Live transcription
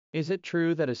Is it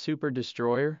true that a super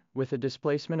destroyer, with a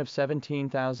displacement of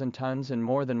 17,000 tons and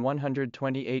more than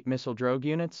 128 missile drogue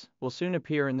units, will soon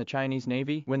appear in the Chinese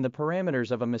Navy? When the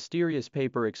parameters of a mysterious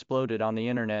paper exploded on the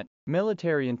internet,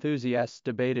 military enthusiasts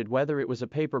debated whether it was a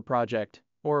paper project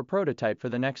or a prototype for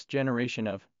the next generation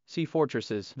of sea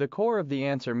fortresses. The core of the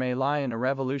answer may lie in a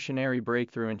revolutionary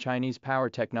breakthrough in Chinese power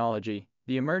technology,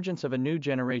 the emergence of a new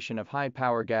generation of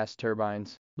high-power gas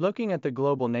turbines. Looking at the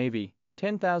global Navy,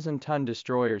 10,000-ton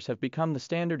destroyers have become the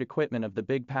standard equipment of the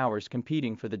big powers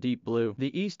competing for the deep blue.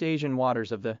 The East Asian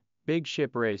waters of the big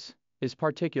ship race is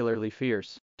particularly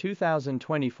fierce.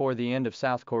 2024, the end of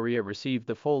South Korea received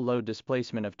the full load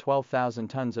displacement of 12,000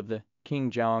 tons of the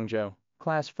King Jeongjo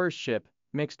class first ship,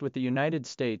 mixed with the United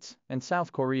States and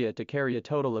South Korea to carry a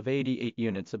total of 88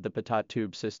 units of the Patat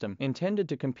tube system intended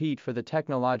to compete for the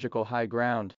technological high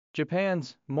ground.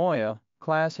 Japan's Moya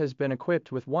class has been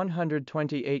equipped with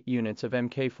 128 units of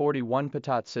Mk-41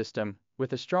 Patat system,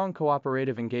 with a strong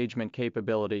cooperative engagement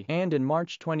capability, and in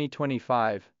March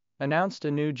 2025, announced a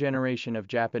new generation of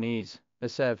Japanese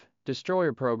ASEV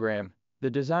destroyer program. The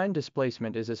design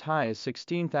displacement is as high as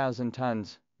 16,000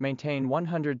 tons, maintain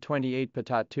 128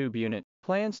 Patat tube unit,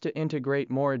 plans to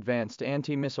integrate more advanced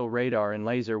anti-missile radar and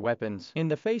laser weapons. In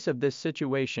the face of this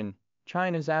situation,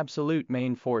 China's absolute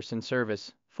main force in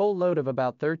service, full load of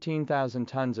about 13,000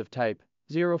 tons of Type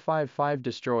 055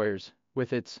 destroyers,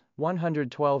 with its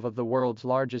 112 of the world's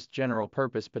largest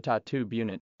general-purpose Patat tube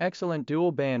unit, excellent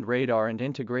dual-band radar and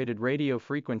integrated radio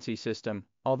frequency system,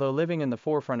 although living in the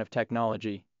forefront of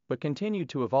technology, but continue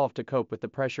to evolve to cope with the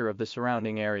pressure of the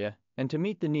surrounding area, and to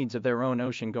meet the needs of their own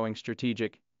ocean-going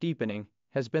strategic deepening,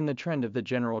 has been the trend of the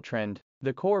general trend.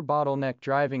 The core bottleneck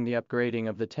driving the upgrading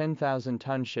of the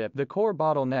 10,000-ton ship. The core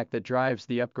bottleneck that drives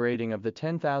the upgrading of the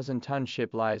 10,000-ton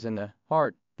ship lies in the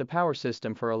heart, the power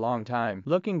system. For a long time.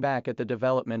 Looking back at the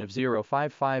development of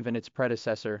 055 and its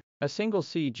predecessor, a single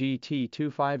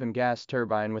CGT-25M gas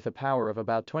turbine with a power of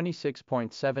about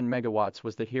 26.7 megawatts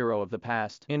was the hero of the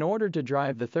past. In order to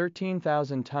drive the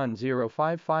 13,000-ton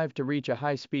 055 to reach a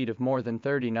high speed of more than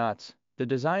 30 knots, the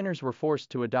designers were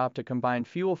forced to adopt a combined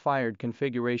fuel-fired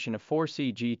configuration of 4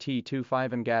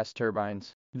 CGT-25M gas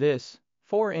turbines. This,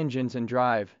 4 engines and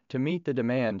drive, to meet the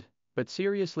demand, but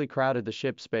seriously crowded the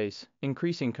ship space,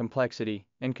 increasing complexity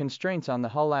and constraints on the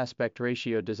hull aspect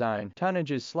ratio design.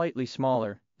 Tonnage is slightly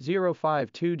smaller.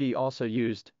 052D also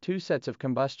used 2 sets of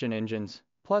combustion engines,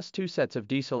 plus 2 sets of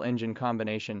diesel engine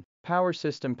combination. Power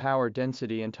system, power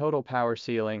density and total power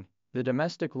ceiling. The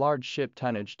domestic large ship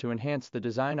tonnage to enhance the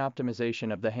design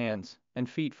optimization of the hands and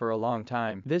feet for a long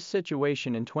time. This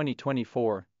situation in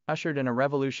 2024 ushered in a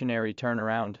revolutionary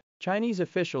turnaround. Chinese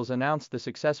officials announced the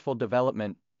successful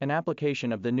development and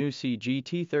application of the new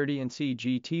CGT-30 and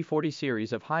CGT-40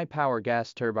 series of high-power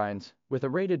gas turbines, with a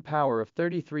rated power of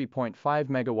 33.5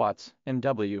 megawatts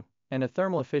MW and a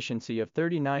thermal efficiency of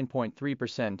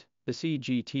 39.3%. The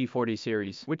CGT-40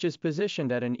 series, which is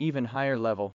positioned at an even higher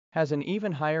level, has an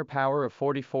even higher power of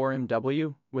 44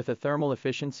 MW, with a thermal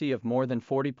efficiency of more than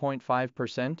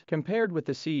 40.5%. Compared with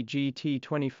the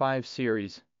CGT-25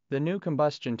 series, the new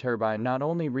combustion turbine not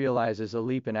only realizes a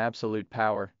leap in absolute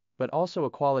power, but also a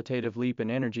qualitative leap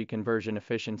in energy conversion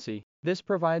efficiency. This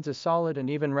provides a solid and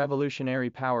even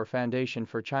revolutionary power foundation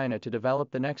for China to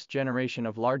develop the next generation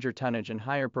of larger tonnage and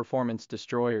higher performance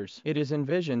destroyers. It is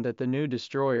envisioned that the new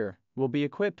destroyer will be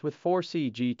equipped with 4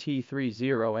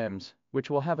 CGT-30Ms, which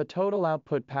will have a total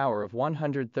output power of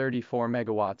 134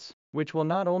 megawatts, which will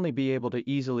not only be able to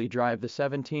easily drive the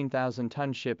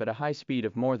 17,000-ton ship at a high speed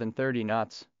of more than 30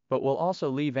 knots, but will also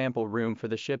leave ample room for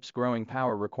the ship's growing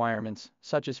power requirements,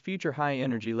 such as future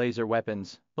high-energy laser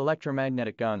weapons,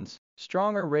 electromagnetic guns,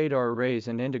 stronger radar arrays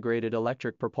and integrated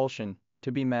electric propulsion, to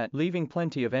be met, leaving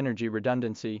plenty of energy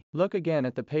redundancy. Look again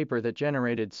at the paper that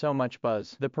generated so much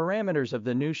buzz. The parameters of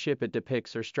the new ship it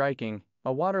depicts are striking: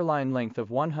 a waterline length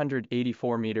of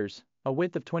 184 meters, a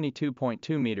width of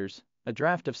 22.2 meters, a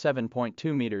draft of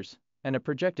 7.2 meters, and a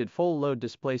projected full load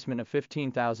displacement of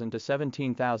 15,000 to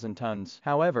 17,000 tons.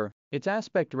 However, its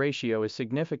aspect ratio is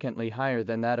significantly higher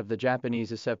than that of the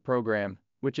Japanese ASEV program,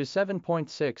 which is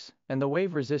 7.6, and the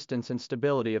wave resistance and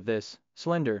stability of this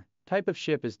slender type of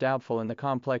ship is doubtful in the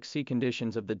complex sea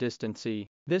conditions of the distant sea.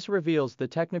 This reveals the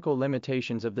technical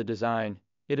limitations of the design.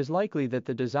 It is likely that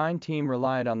the design team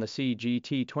relied on the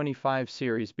CGT-25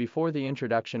 series before the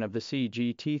introduction of the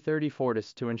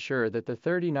CGT-30 to ensure that the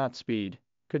 30-knot speed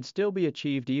could still be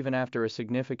achieved even after a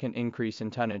significant increase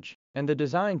in tonnage, and the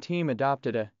design team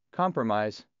adopted a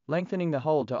compromise, lengthening the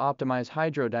hull to optimize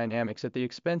hydrodynamics at the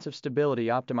expense of stability.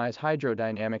 Optimize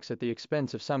hydrodynamics at the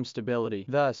expense of some stability.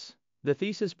 Thus, The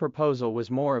thesis proposal was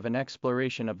more of an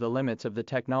exploration of the limits of the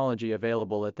technology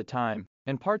available at the time,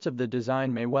 and parts of the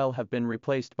design may well have been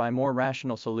replaced by more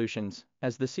rational solutions,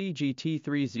 as the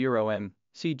CGT-30M,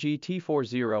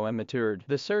 CGT-40M matured.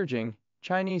 The surging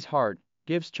Chinese heart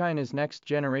gives China's next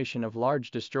generation of large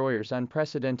destroyers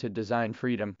unprecedented design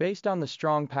freedom. Based on the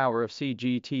strong power of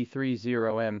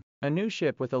CGT-30M, a new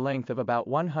ship with a length of about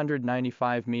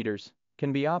 195 meters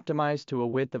can be optimized to a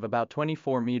width of about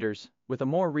 24 meters, with a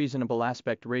more reasonable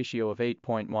aspect ratio of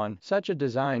 8.1. Such a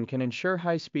design can ensure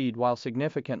high speed while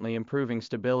significantly improving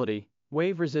stability,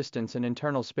 wave resistance and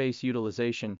internal space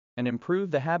utilization, and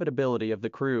improve the habitability of the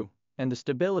crew and the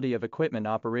stability of equipment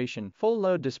operation. Full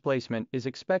load displacement is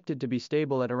expected to be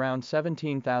stable at around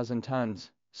 17,000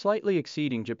 tons, slightly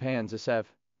exceeding Japan's SF,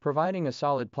 providing a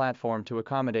solid platform to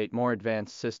accommodate more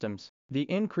advanced systems. The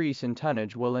increase in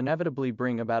tonnage will inevitably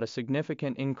bring about a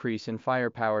significant increase in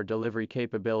firepower delivery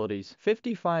capabilities.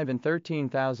 55 and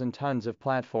 13,000 tons of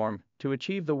platform to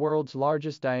achieve the world's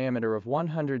largest diameter of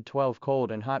 112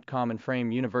 cold and hot common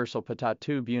frame universal pitot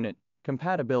tube unit.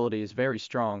 Compatibility is very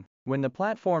strong. When the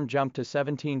platform jumped to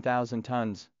 17,000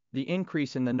 tons, the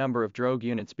increase in the number of drogue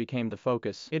units became the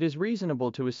focus. It is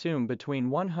reasonable to assume between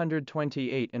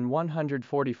 128 and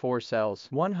 144 cells.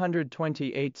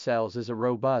 128 cells is a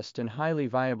robust and highly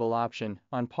viable option,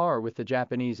 on par with the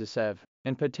Japanese ISEV,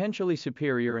 and potentially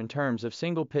superior in terms of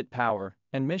single pit power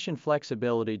and mission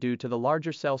flexibility due to the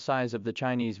larger cell size of the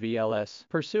Chinese VLS.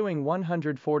 Pursuing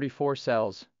 144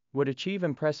 cells would achieve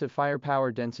impressive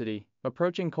firepower density,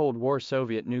 approaching Cold War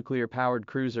Soviet nuclear-powered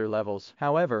cruiser levels.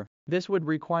 However, this would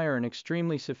require an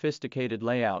extremely sophisticated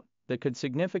layout that could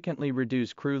significantly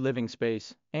reduce crew living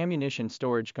space, ammunition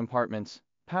storage compartments,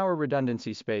 power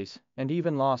redundancy space, and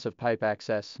even loss of pipe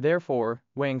access. Therefore,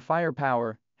 weighing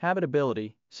firepower,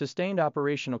 habitability, sustained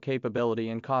operational capability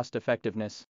and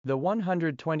cost-effectiveness, the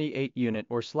 128 unit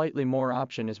or slightly more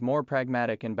option is more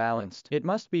pragmatic and balanced. It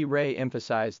must be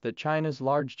re-emphasized that China's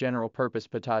large general-purpose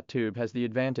pitot tube has the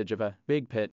advantage of a big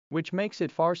pit, which makes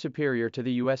it far superior to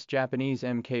the US-Japanese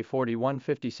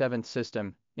Mk-4157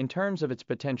 system in terms of its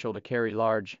potential to carry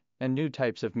large and new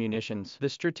types of munitions. The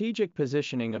strategic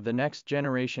positioning of the next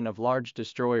generation of large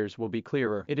destroyers will be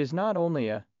clearer. It is not only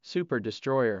a super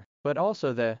destroyer, but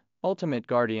also the ultimate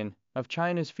guardian of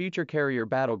China's future carrier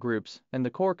battle groups and the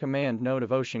core command node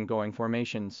of ocean-going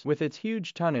formations. With its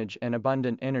huge tonnage and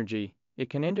abundant energy, it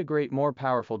can integrate more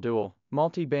powerful dual,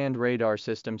 multi-band radar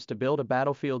systems to build a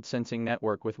battlefield sensing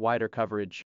network with wider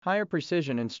coverage, higher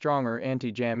precision and stronger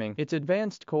anti-jamming. Its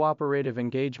advanced cooperative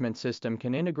engagement system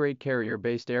can integrate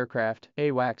carrier-based aircraft,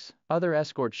 AWACS, other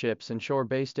escort ships and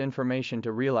shore-based information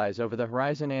to realize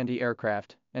over-the-horizon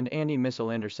anti-aircraft and anti-missile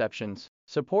interceptions,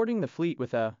 supporting the fleet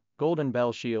with a Golden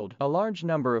Bell Shield, a large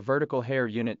number of vertical hair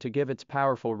unit to give its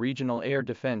powerful regional air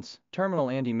defense,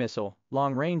 terminal anti-missile,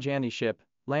 long-range anti-ship,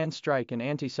 land strike and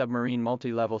anti-submarine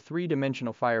multi-level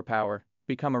three-dimensional firepower,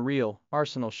 become a real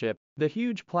arsenal ship. The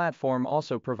huge platform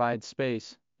also provides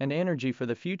space and energy for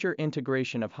the future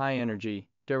integration of high-energy,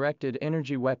 directed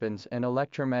energy weapons and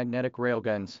electromagnetic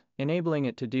railguns, enabling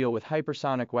it to deal with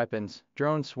hypersonic weapons,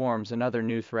 drone swarms and other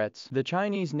new threats. The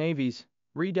Chinese Navy's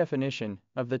redefinition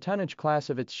of the tonnage class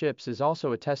of its ships is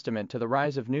also a testament to the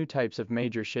rise of new types of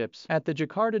major ships. At the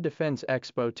Jakarta Defense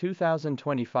Expo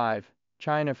 2025,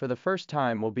 China for the first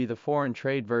time will be the foreign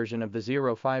trade version of the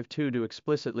 052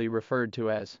 explicitly referred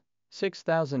to as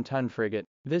 6,000-ton frigate.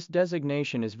 This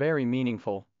designation is very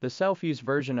meaningful. The self-use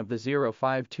version of the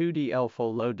 052DL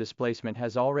full load displacement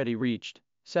has already reached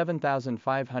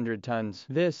 7,500 tons.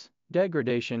 This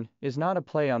degradation is not a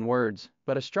play on words,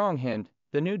 but a strong hint.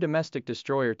 The new domestic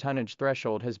destroyer tonnage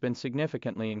threshold has been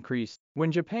significantly increased.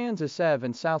 When Japan's ISEV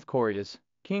and South Korea's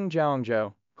King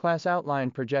Jeongjo class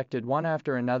outline projected one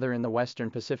after another in the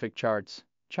Western Pacific charts,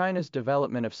 China's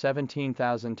development of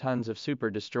 17,000 tons of super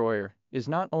destroyer is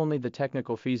not only the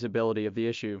technical feasibility of the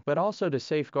issue, but also to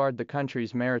safeguard the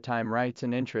country's maritime rights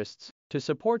and interests, to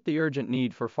support the urgent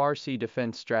need for far sea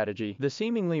defense strategy. The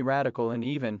seemingly radical and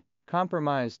even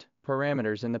compromised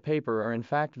parameters in the paper are in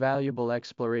fact valuable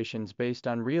explorations based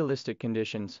on realistic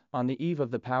conditions on the eve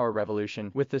of the power revolution.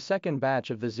 With the second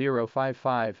batch of the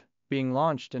 055 being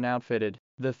launched and outfitted,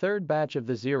 the third batch of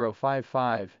the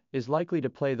 055 is likely to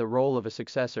play the role of a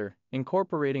successor,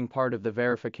 incorporating part of the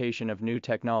verification of new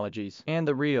technologies. And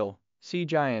the real Sea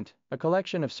Giant, a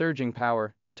collection of surging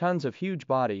power, tons of huge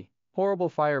body, horrible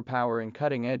firepower and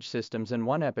cutting-edge systems and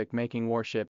one epic-making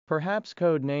warship, perhaps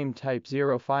code-named Type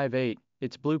 058.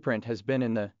 Its blueprint has been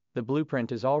in the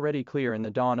blueprint is already clear in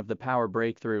the dawn of the power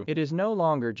breakthrough. It is no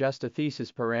longer just a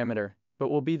thesis parameter, but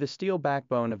will be the steel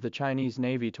backbone of the Chinese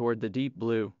Navy toward the deep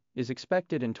blue is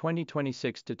expected in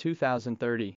 2026 to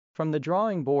 2030. From the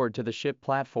drawing board to the ship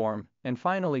platform, and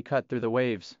finally cut through the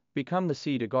waves, become the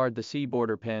sea to guard the sea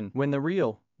border pin. When the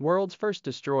real, world's first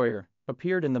destroyer,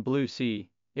 appeared in the blue sea,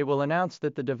 it will announce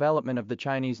that the development of the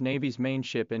Chinese Navy's main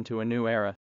ship into a new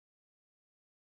era.